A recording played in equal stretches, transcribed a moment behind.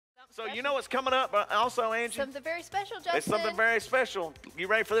So you know what's coming up also, Angie? Something very special, Justin. It's something very special. You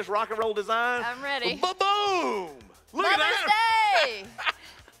ready for this rock and roll design? I'm ready. Ba-boom! Look at that. Mother's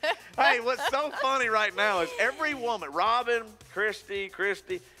Day! Hey, what's so funny right now is every woman, Robin, Christy,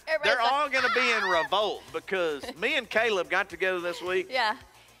 they're all going to be in revolt because me and Caleb got together this week. Yeah.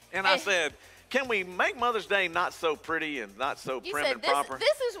 And I said, can we make Mother's Day not so pretty and not so prim and proper?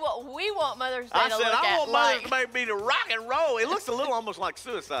 This is what we want Mother's Day to look at. I want Mother's Day to be to rock and roll. It looks a little almost like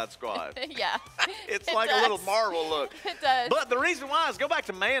Suicide Squad. Yeah. It's like a little Marvel look. It does. But the reason why is go back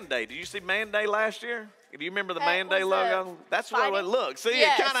to Man Day. Did you see Man Day last year? Do you remember the Man Day logo? That's what it looks. See,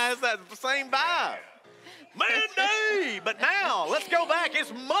 it kind of has that same vibe. Man Day! But now, let's go back. It's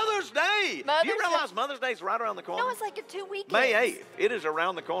Mother's Day. Do you realize Mother's Day is right around the corner? No, it's like in 2 weekends. May 8th. It is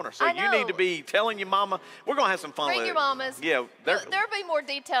around the corner. So you need to be telling your mama. We're going to have some fun with it. Bring your mamas. Yeah. There'll be more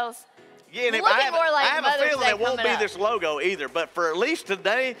details. Yeah, and I have a feeling it won't be this logo either. But for at least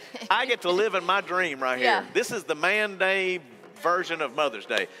today, I get to live in my dream right here. This is the Man Day version of Mother's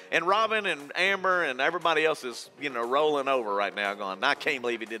Day. And Robin and Amber and everybody else is, rolling over right now going, I can't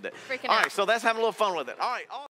believe he did that. Freaking All out. right, so that's having a little fun with it. All right.